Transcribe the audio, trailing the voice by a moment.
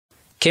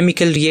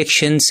chemical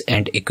reactions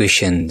and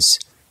equations.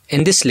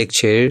 In this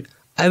lecture,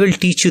 I will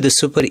teach you the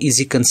super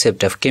easy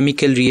concept of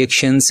chemical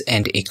reactions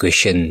and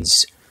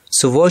equations.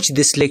 So watch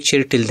this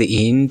lecture till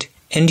the end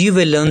and you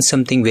will learn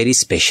something very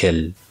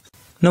special.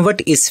 Now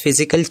what is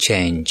physical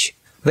change?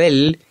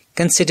 Well,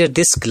 consider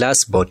this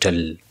glass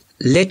bottle.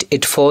 Let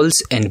it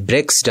falls and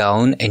breaks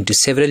down into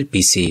several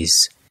pieces.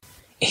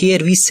 Here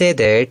we say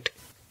that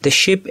the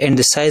shape and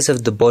the size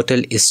of the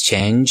bottle is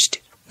changed,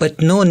 but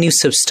no new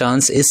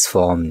substance is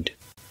formed.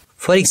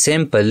 For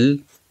example,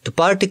 the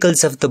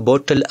particles of the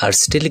bottle are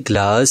still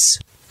glass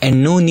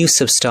and no new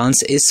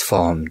substance is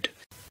formed.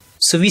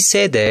 So we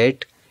say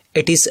that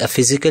it is a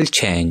physical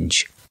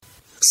change.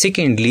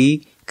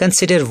 Secondly,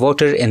 consider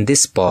water in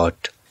this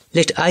pot.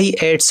 Let I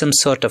add some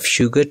sort of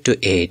sugar to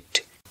it.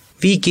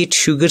 We get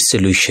sugar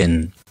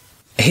solution.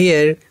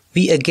 Here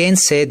we again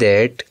say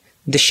that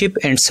the shape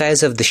and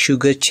size of the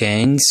sugar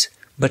change,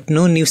 but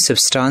no new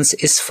substance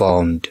is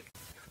formed.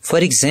 For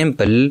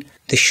example,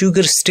 the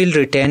sugar still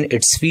retains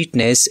its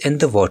sweetness in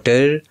the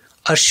water,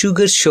 or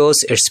sugar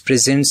shows its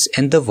presence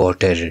in the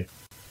water.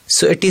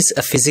 So it is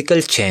a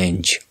physical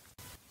change.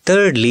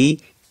 Thirdly,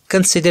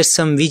 consider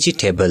some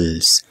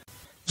vegetables.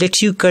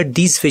 Let you cut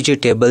these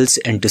vegetables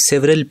into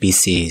several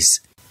pieces.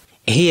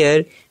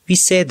 Here we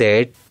say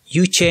that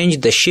you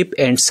change the shape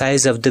and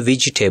size of the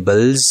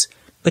vegetables,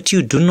 but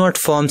you do not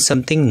form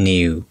something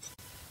new.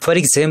 For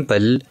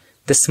example,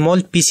 the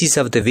small pieces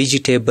of the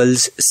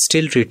vegetables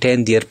still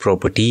retain their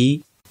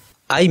property.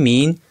 I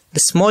mean,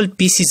 the small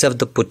pieces of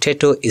the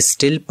potato is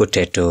still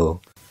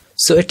potato.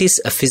 So it is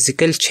a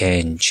physical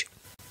change.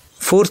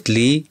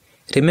 Fourthly,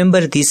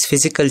 remember these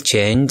physical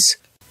changes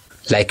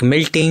like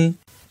melting,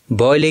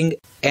 boiling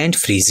and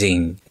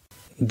freezing.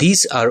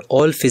 These are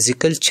all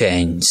physical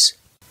changes.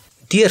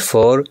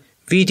 Therefore,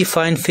 we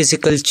define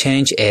physical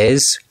change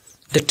as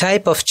the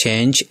type of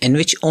change in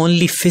which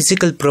only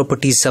physical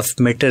properties of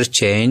matter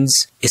change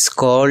is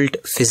called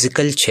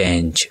physical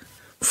change.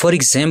 For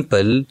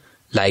example,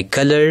 like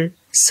color,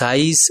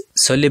 size,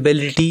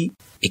 solubility,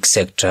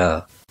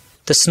 etc.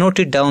 Thus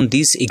noted down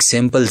these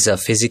examples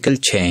of physical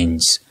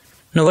change.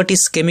 Now what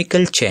is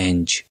chemical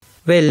change?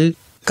 Well,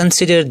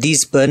 consider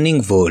these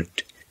burning wood.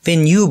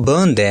 When you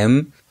burn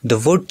them, the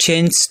wood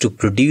changes to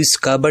produce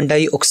carbon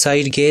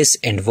dioxide gas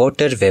and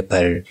water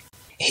vapor.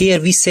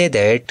 Here we say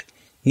that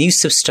new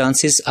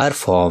substances are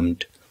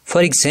formed.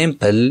 For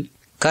example,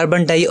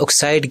 carbon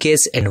dioxide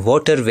gas and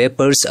water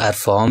vapors are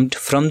formed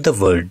from the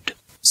wood.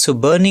 So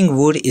burning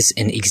wood is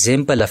an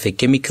example of a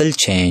chemical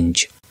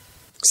change.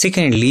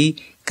 Secondly,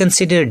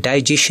 consider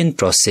digestion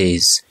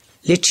process.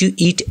 Let you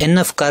eat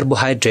enough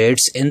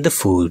carbohydrates in the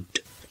food.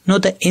 Now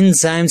the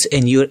enzymes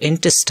in your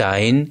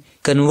intestine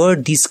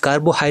convert these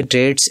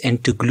carbohydrates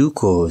into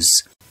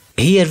glucose.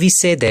 Here we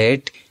say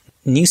that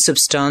new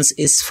substance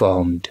is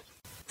formed.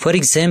 For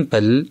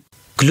example,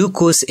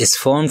 glucose is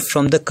formed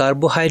from the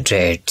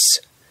carbohydrates.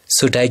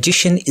 So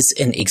digestion is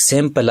an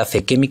example of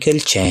a chemical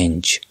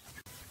change.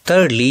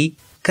 Thirdly,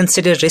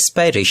 consider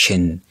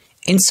respiration.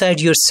 Inside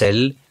your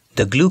cell,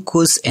 the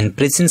glucose in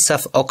presence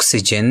of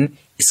oxygen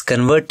is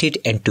converted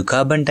into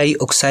carbon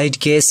dioxide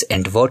gas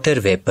and water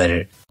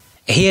vapor.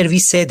 Here we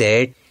say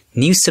that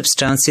new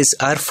substances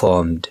are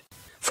formed.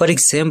 For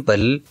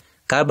example,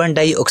 carbon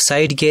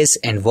dioxide gas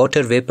and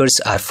water vapors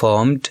are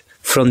formed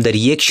from the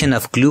reaction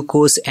of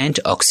glucose and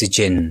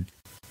oxygen.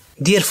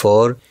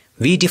 Therefore,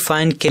 we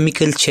define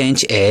chemical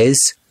change as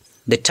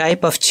the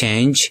type of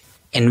change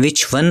in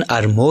which one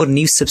or more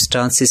new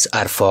substances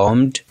are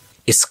formed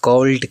is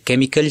called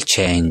chemical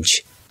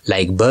change,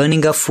 like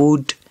burning of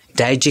food,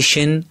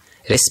 digestion,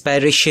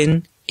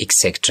 respiration,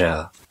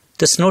 etc.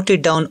 Thus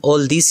noted down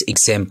all these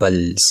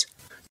examples.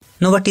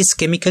 Now what is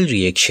chemical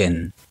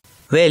reaction?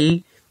 Well,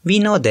 we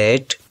know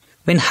that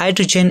when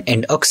hydrogen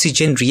and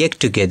oxygen react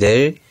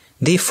together,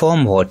 they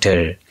form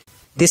water.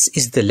 This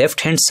is the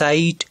left hand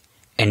side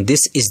and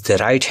this is the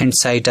right hand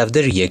side of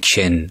the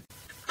reaction.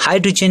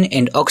 Hydrogen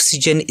and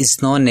oxygen is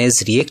known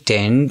as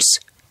reactants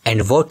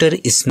and water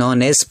is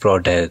known as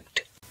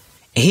product.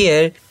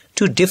 Here,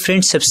 two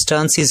different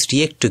substances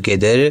react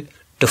together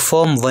to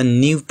form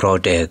one new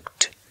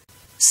product.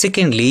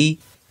 Secondly,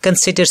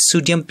 consider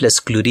sodium plus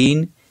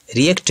chlorine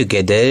react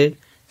together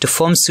to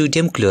form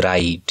sodium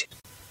chloride.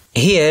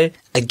 Here,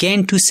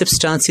 again two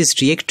substances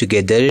react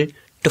together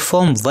to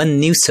form one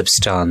new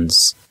substance.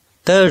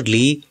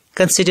 Thirdly,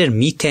 consider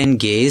methane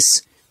gas,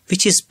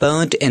 which is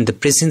burnt in the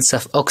presence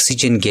of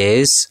oxygen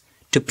gas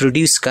to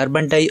produce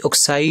carbon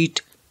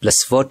dioxide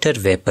plus water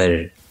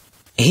vapor.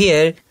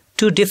 Here,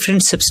 two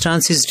different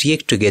substances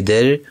react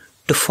together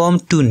to form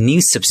two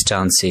new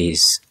substances.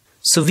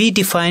 So we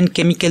define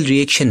chemical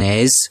reaction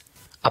as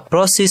a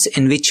process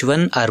in which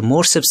one or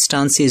more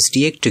substances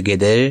react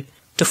together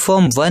to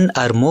form one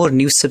or more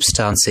new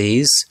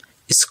substances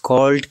is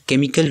called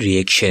chemical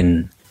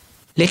reaction.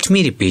 Let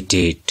me repeat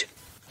it.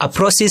 A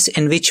process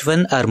in which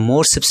one or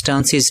more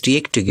substances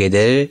react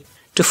together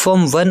to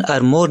form one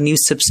or more new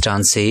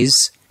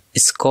substances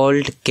is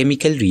called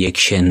chemical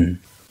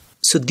reaction.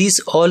 So these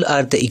all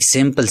are the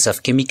examples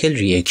of chemical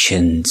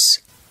reactions.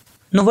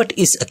 Now what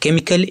is a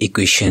chemical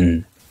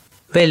equation?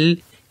 Well,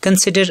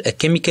 consider a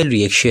chemical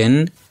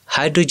reaction.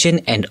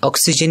 Hydrogen and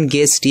oxygen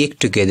gas react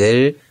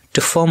together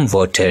to form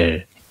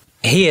water.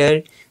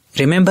 Here,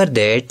 remember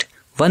that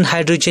one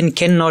hydrogen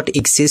cannot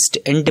exist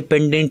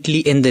independently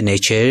in the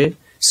nature,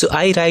 so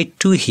I write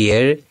 2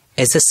 here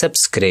as a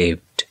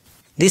subscript.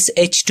 This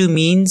H2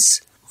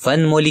 means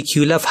one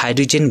molecule of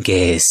hydrogen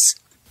gas.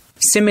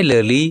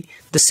 Similarly,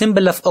 the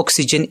symbol of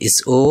oxygen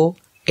is O.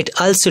 It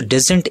also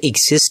doesn't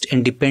exist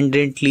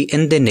independently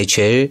in the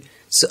nature,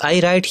 so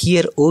I write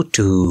here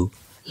O2.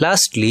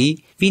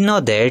 Lastly, we know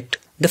that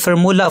the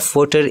formula of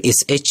water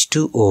is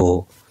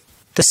H2O.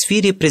 Thus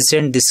we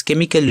represent this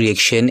chemical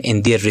reaction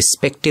in their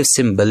respective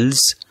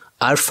symbols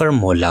or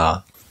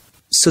formula.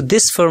 So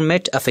this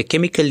format of a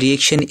chemical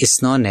reaction is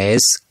known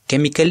as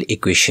chemical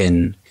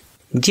equation.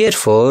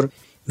 Therefore,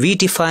 we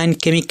define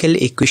chemical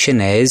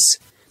equation as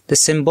the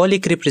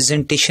symbolic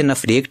representation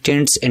of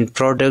reactants and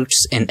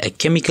products in a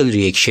chemical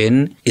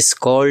reaction is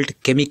called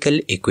chemical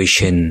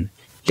equation.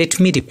 Let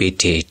me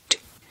repeat it.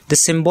 The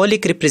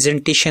symbolic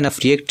representation of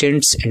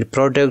reactants and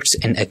products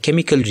in a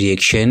chemical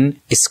reaction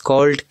is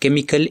called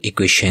chemical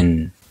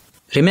equation.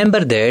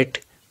 Remember that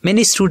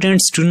many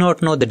students do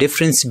not know the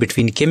difference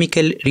between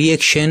chemical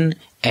reaction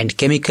and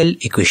chemical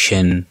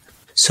equation.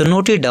 So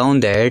note it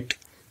down that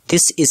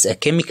this is a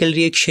chemical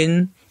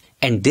reaction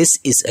and this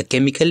is a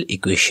chemical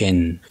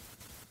equation.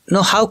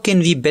 Now how can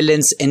we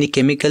balance any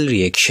chemical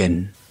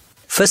reaction?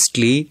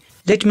 Firstly,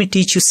 let me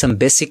teach you some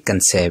basic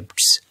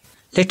concepts.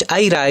 Let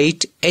I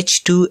write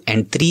H2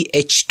 and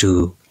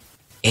 3H2.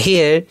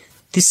 Here,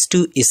 this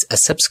 2 is a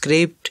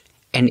subscript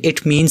and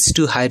it means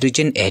 2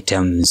 hydrogen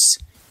atoms.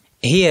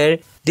 Here,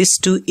 this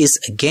 2 is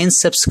again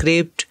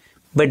subscript,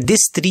 but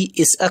this 3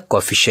 is a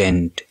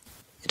coefficient.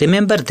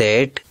 Remember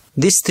that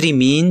this 3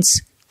 means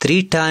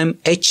 3 times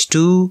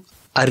H2,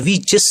 or we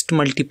just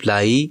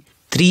multiply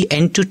 3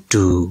 into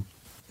 2.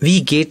 We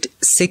get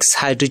 6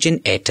 hydrogen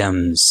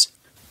atoms.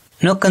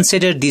 Now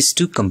consider these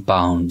 2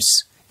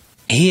 compounds.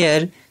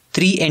 Here,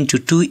 3 into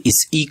 2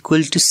 is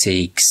equal to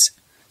 6.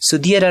 So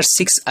there are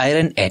 6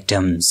 iron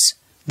atoms.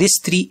 This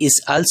 3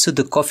 is also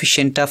the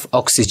coefficient of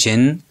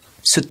oxygen.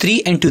 So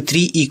 3 into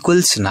 3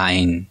 equals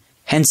 9.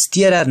 Hence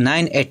there are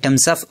 9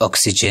 atoms of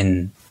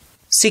oxygen.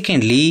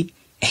 Secondly,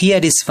 here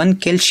is 1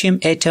 calcium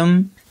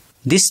atom.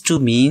 This 2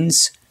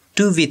 means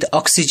 2 with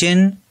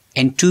oxygen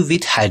and 2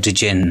 with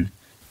hydrogen.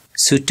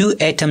 So 2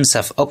 atoms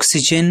of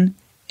oxygen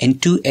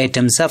and 2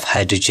 atoms of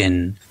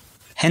hydrogen.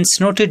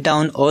 Hence noted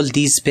down all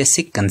these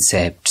basic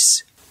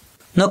concepts.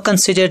 Now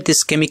consider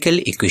this chemical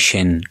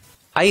equation.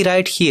 I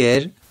write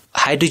here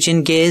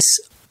hydrogen gas,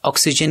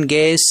 oxygen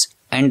gas,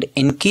 and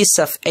in case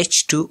of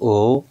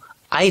H2O,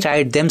 I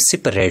write them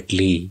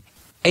separately.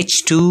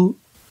 H2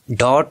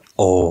 dot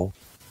O.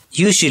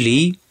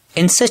 Usually,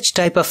 in such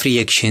type of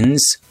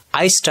reactions,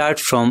 I start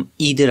from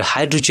either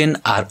hydrogen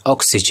or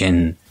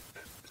oxygen.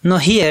 Now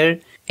here,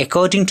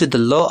 according to the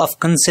law of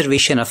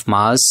conservation of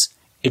mass,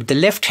 at the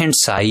left hand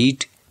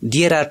side,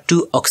 there are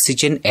 2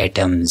 oxygen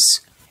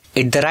atoms.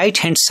 At the right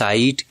hand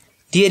side,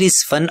 there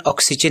is 1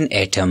 oxygen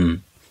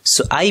atom.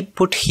 So I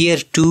put here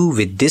 2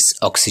 with this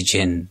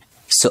oxygen.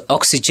 So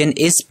oxygen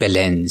is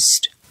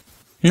balanced.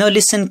 Now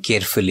listen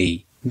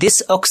carefully.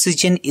 This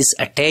oxygen is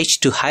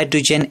attached to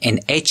hydrogen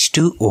and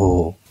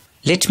H2O.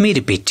 Let me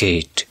repeat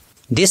it.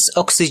 This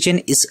oxygen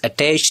is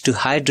attached to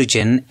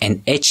hydrogen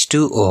and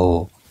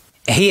H2O.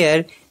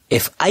 Here,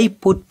 if I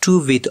put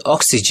 2 with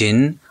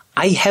oxygen,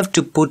 I have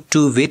to put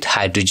 2 with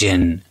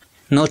hydrogen.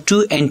 Now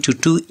 2 into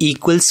 2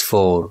 equals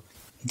 4.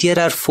 There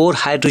are 4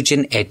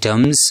 hydrogen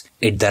atoms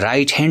at the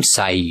right hand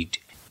side.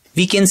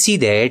 We can see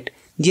that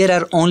there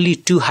are only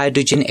 2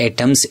 hydrogen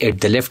atoms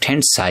at the left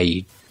hand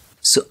side.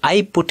 So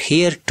I put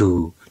here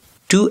 2.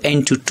 2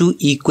 into 2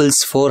 equals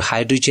 4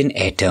 hydrogen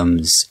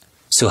atoms.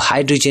 So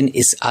hydrogen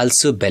is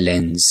also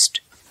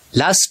balanced.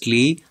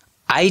 Lastly,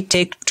 I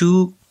take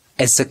 2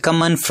 as a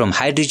common from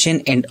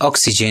hydrogen and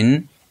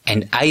oxygen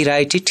and I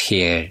write it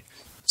here.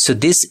 So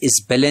this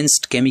is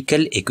balanced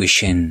chemical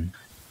equation.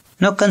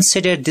 Now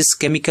consider this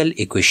chemical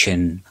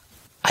equation.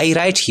 I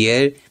write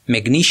here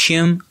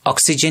magnesium,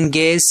 oxygen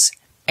gas,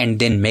 and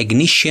then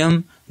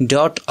magnesium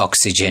dot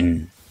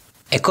oxygen.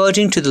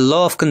 According to the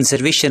law of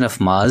conservation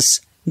of mass,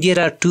 there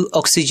are 2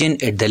 oxygen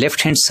at the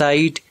left hand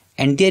side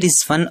and there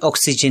is 1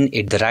 oxygen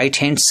at the right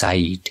hand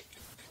side.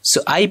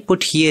 So I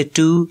put here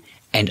 2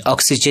 and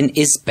oxygen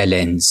is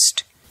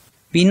balanced.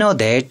 We know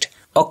that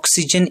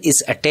oxygen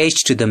is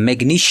attached to the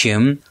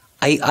magnesium.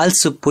 I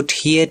also put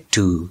here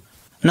 2.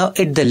 Now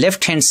at the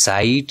left hand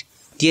side,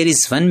 there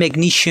is 1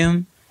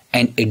 magnesium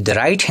and at the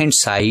right hand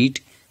side,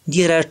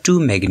 there are 2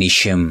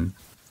 magnesium.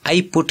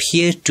 I put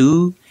here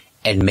 2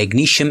 and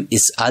magnesium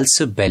is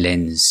also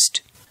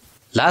balanced.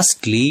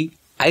 Lastly,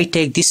 I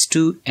take this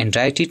 2 and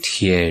write it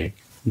here.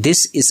 This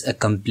is a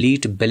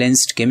complete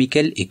balanced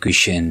chemical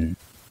equation.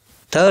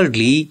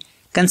 Thirdly,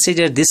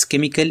 consider this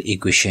chemical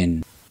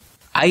equation.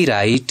 I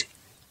write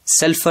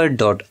sulfur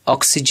dot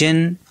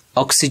oxygen,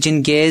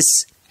 oxygen gas,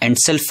 and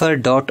sulfur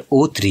dot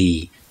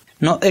O3.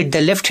 Now at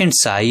the left hand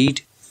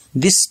side,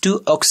 this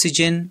 2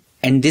 oxygen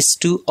and this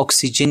 2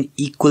 oxygen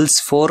equals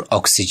 4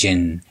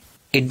 oxygen.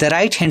 At the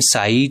right hand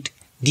side,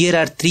 there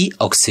are 3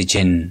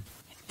 oxygen.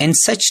 In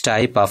such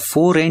type of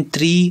 4 and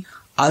 3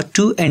 or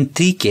 2 and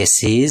 3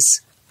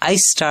 cases, I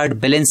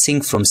start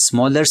balancing from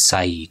smaller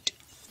side.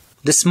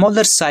 The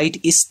smaller side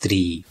is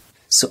 3.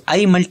 So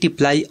I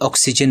multiply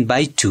oxygen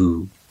by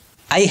 2.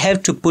 I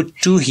have to put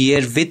 2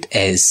 here with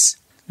S.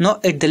 Now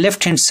at the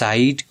left hand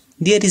side,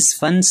 there is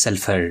 1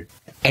 sulfur.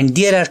 And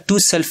there are 2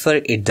 sulfur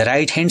at the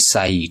right hand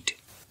side.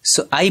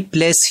 So I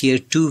place here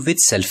 2 with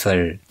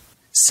sulfur.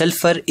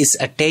 Sulfur is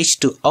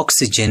attached to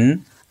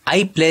oxygen.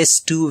 I place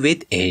 2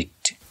 with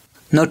it.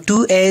 Now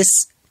 2S,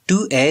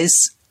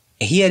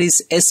 here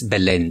is S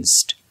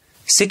balanced.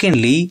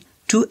 Secondly,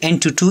 2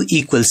 into 2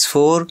 equals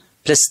 4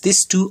 plus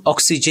this 2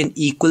 oxygen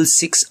equals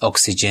 6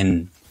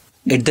 oxygen.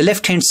 At the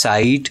left hand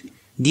side,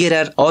 there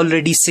are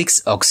already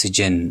 6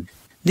 oxygen.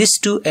 This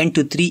 2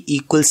 into 3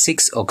 equals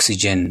 6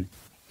 oxygen.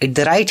 At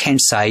the right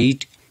hand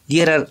side,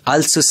 there are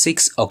also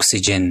 6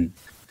 oxygen.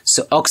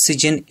 So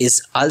oxygen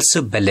is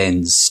also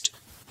balanced.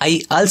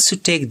 I also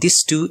take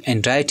this 2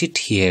 and write it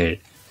here.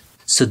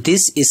 So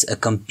this is a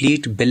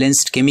complete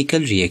balanced chemical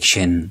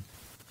reaction.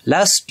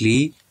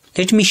 Lastly,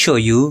 let me show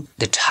you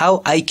that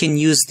how I can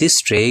use this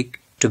trick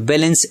to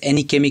balance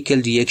any chemical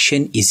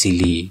reaction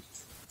easily.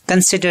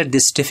 Consider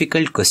this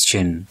difficult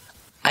question.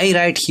 I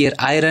write here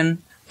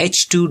iron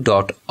H2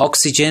 dot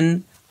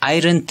oxygen,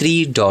 iron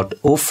 3 dot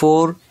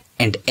O4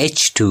 and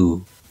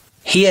H2.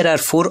 Here are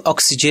 4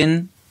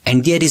 oxygen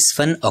and there is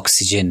 1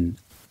 oxygen.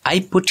 I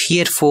put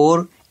here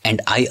 4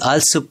 and I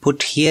also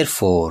put here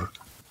 4.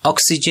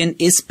 Oxygen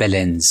is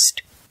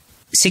balanced.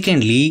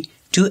 Secondly,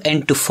 2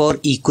 into 4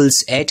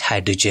 equals 8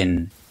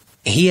 hydrogen.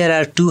 Here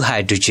are 2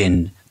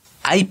 hydrogen.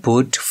 I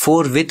put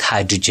 4 with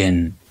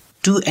hydrogen.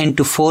 2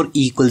 into 4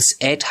 equals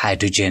 8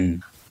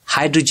 hydrogen.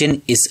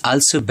 Hydrogen is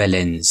also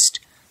balanced.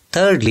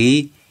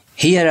 Thirdly,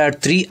 here are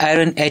 3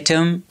 iron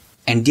atom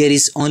and there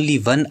is only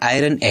 1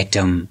 iron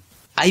atom.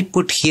 I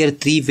put here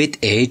 3 with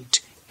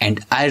 8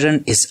 and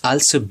iron is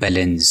also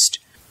balanced.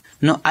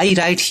 Now I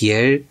write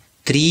here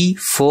 3,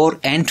 4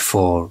 and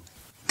 4.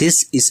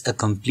 This is a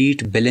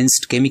complete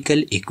balanced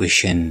chemical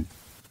equation.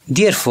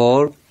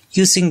 Therefore,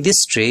 using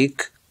this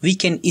trick, we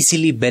can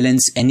easily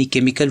balance any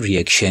chemical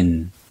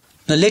reaction.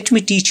 Now let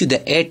me teach you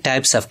the 8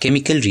 types of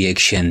chemical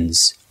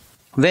reactions.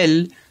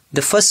 Well,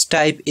 the first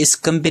type is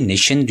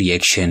combination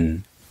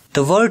reaction.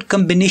 The word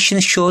combination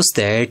shows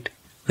that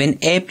when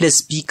A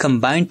plus B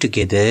combine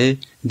together,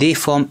 they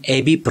form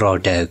AB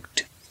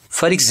product.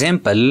 For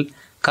example,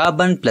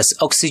 carbon plus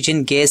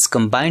oxygen gas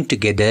combine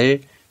together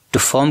to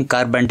form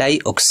carbon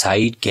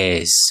dioxide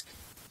gas.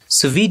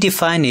 So we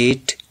define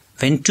it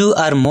when 2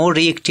 or more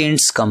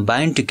reactants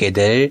combine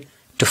together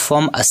to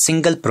form a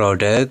single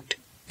product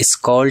is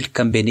called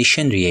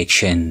combination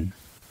reaction.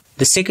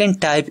 The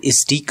second type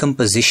is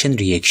decomposition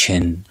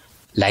reaction,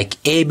 like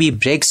AB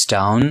breaks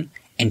down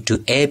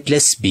into A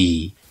plus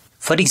B.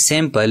 For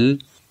example,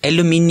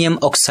 aluminium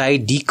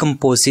oxide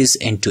decomposes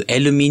into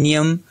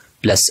aluminium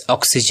plus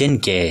oxygen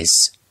gas.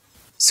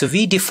 So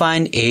we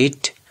define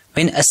it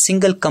when a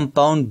single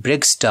compound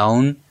breaks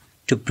down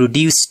to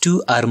produce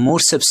 2 or more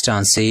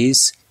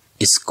substances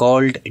is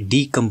called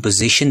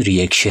decomposition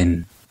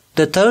reaction.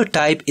 The third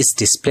type is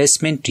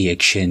displacement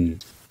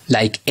reaction,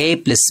 like A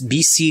plus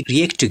BC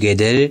react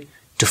together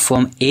to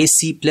form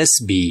AC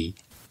plus B.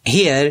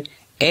 Here,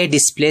 A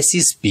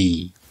displaces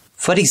B.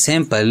 For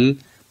example,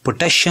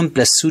 potassium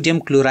plus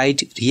sodium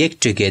chloride react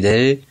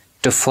together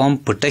to form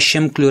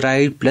potassium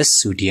chloride plus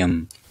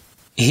sodium.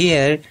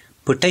 Here,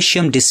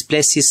 potassium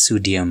displaces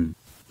sodium.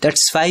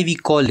 That's why we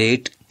call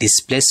it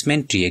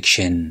displacement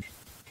reaction.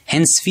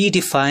 Hence, we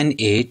define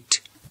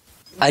it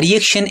a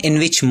reaction in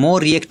which more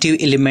reactive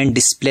element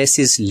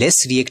displaces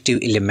less reactive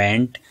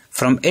element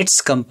from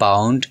its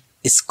compound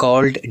is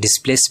called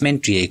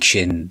displacement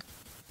reaction.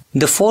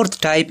 The fourth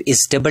type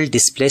is double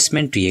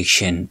displacement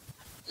reaction,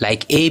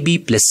 like AB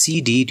plus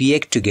CD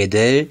react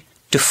together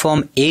to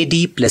form AD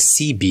plus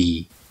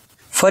CB.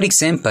 For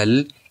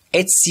example,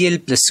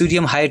 HCl plus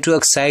sodium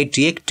hydroxide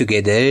react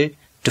together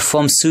to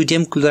form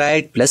sodium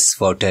chloride plus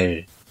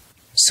water.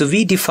 So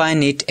we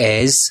define it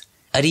as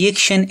a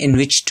reaction in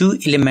which 2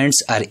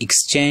 elements are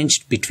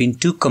exchanged between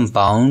 2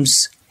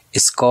 compounds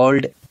is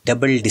called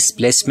double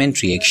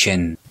displacement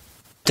reaction.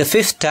 The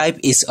fifth type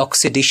is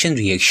oxidation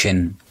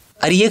reaction,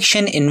 a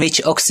reaction in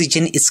which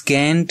oxygen is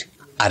gained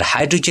or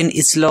hydrogen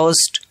is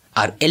lost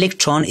or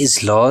electron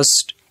is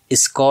lost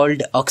is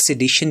called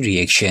oxidation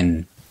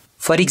reaction.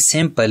 For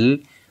example,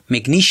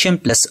 magnesium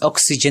plus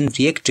oxygen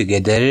react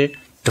together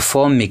to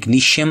form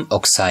magnesium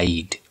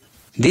oxide.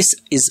 This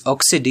is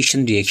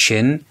oxidation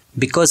reaction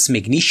because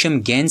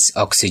magnesium gains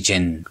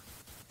oxygen.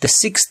 The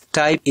sixth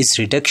type is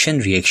reduction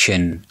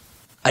reaction,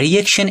 a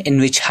reaction in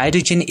which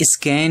hydrogen is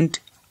gained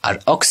or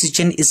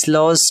oxygen is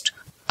lost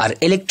or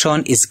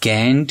electron is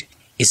gained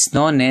is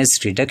known as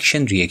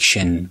reduction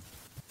reaction.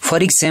 For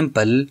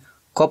example,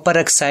 copper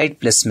oxide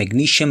plus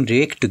magnesium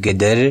react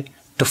together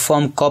to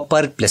form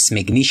copper plus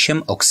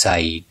magnesium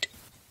oxide.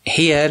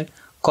 Here,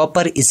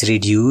 copper is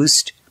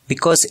reduced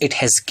because it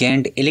has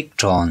gained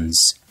electrons.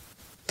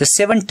 The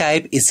seventh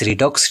type is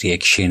redox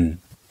reaction,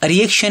 a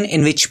reaction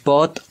in which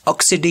both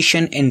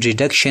oxidation and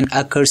reduction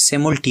occur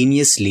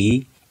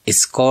simultaneously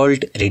is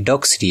called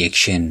redox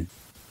reaction.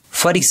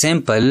 For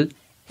example,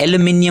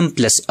 aluminium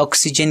plus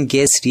oxygen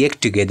gas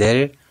react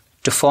together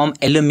to form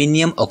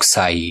aluminium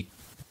oxide.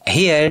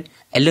 Here,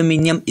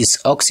 aluminium is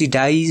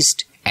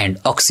oxidized and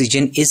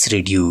oxygen is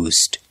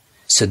reduced.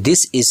 So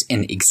this is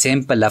an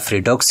example of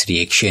redox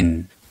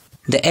reaction.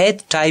 The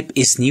eighth type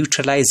is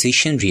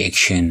neutralization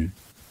reaction,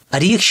 a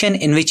reaction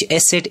in which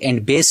acid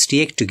and base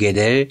react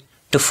together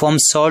to form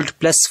salt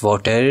plus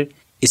water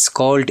is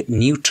called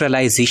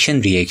neutralization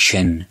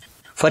reaction.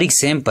 For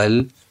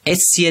example,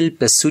 HCl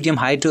plus sodium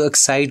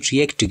hydroxide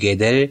react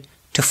together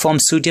to form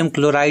sodium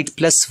chloride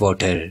plus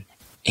water.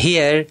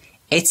 Here,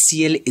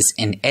 HCl is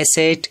an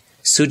acid,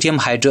 sodium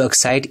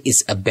hydroxide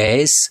is a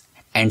base,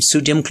 and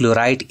sodium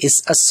chloride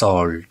is a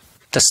salt.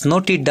 Thus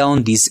noted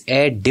down these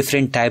 8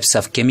 different types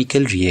of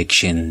chemical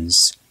reactions.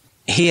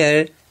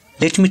 Here,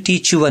 let me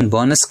teach you one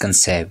bonus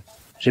concept.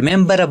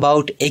 Remember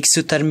about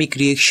exothermic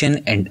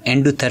reaction and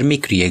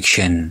endothermic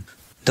reaction.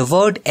 The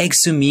word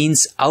exo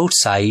means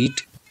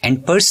outside,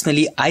 and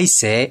personally I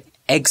say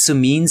exo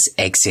means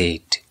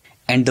exit,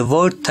 and the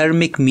word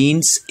thermic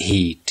means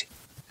heat.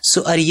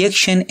 So a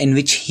reaction in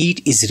which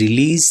heat is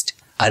released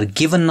or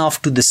given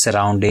off to the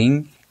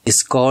surrounding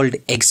is called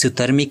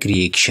exothermic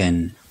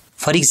reaction.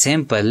 For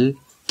example,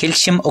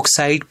 calcium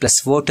oxide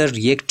plus water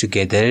react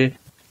together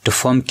to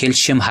form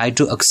calcium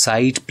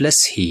hydroxide plus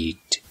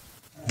heat.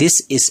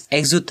 This is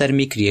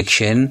exothermic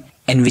reaction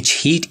in which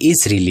heat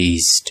is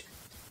released.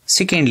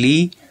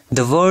 Secondly,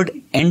 the word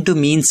endo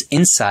means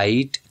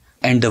inside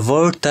and the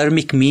word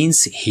thermic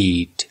means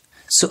heat.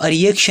 So a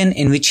reaction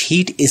in which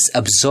heat is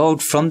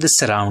absorbed from the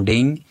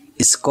surrounding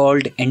is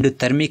called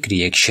endothermic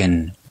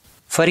reaction.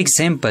 For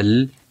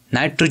example,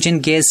 nitrogen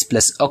gas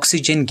plus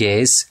oxygen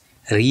gas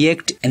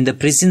react in the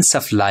presence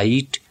of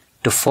light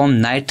to form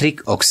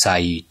nitric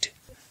oxide.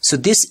 So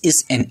this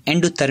is an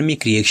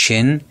endothermic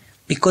reaction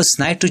because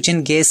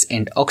nitrogen gas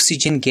and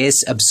oxygen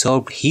gas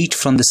absorb heat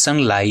from the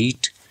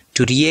sunlight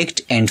to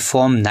react and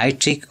form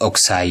nitric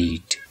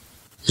oxide.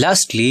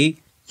 Lastly,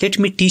 let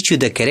me teach you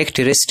the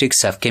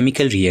characteristics of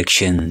chemical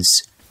reactions.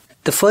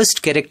 The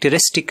first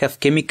characteristic of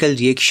chemical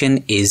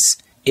reaction is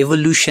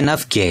evolution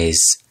of gas.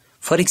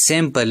 For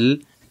example,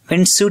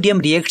 when sodium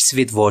reacts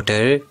with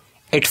water,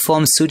 it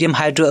forms sodium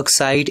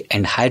hydroxide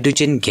and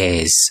hydrogen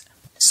gas.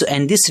 So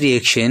in this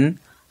reaction,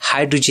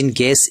 hydrogen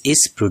gas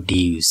is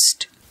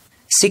produced.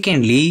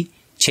 Secondly,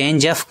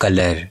 change of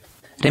color.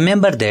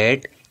 Remember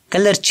that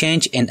color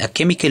change in a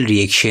chemical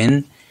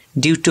reaction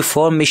due to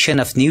formation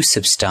of new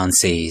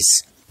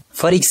substances.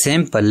 For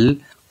example,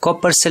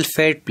 copper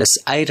sulfate plus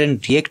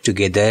iron react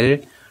together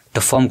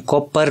to form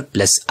copper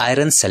plus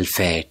iron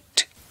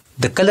sulfate.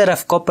 The color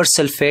of copper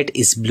sulfate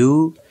is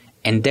blue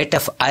and that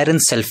of iron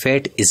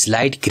sulfate is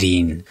light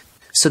green.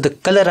 So the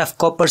color of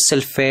copper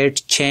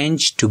sulfate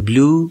changes to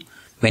blue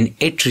when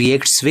it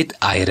reacts with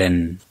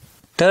iron.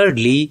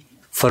 Thirdly,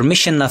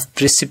 formation of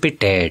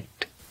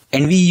precipitate.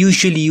 And we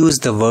usually use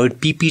the word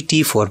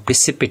PPT for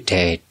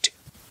precipitate.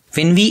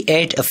 When we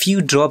add a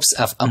few drops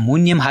of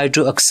ammonium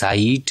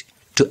hydroxide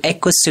to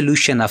aqueous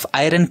solution of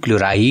iron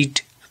chloride,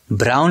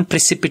 brown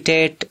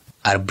precipitate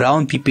or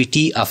brown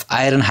PPT of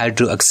iron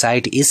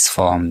hydroxide is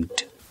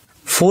formed.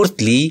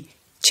 Fourthly,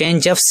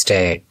 change of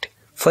state.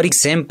 For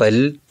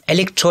example,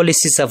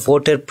 electrolysis of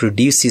water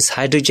produces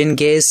hydrogen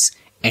gas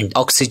and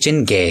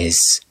oxygen gas.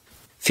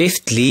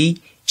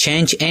 Fifthly,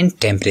 change in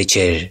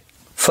temperature.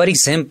 For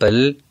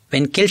example,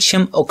 when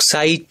calcium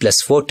oxide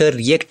plus water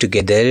react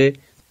together,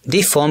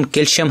 they form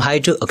calcium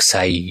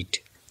hydroxide.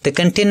 The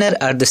container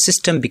or the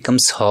system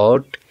becomes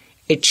hot.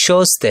 It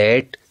shows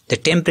that the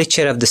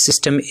temperature of the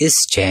system is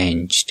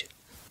changed.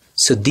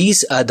 So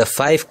these are the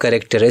 5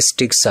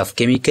 characteristics of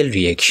chemical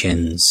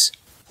reactions.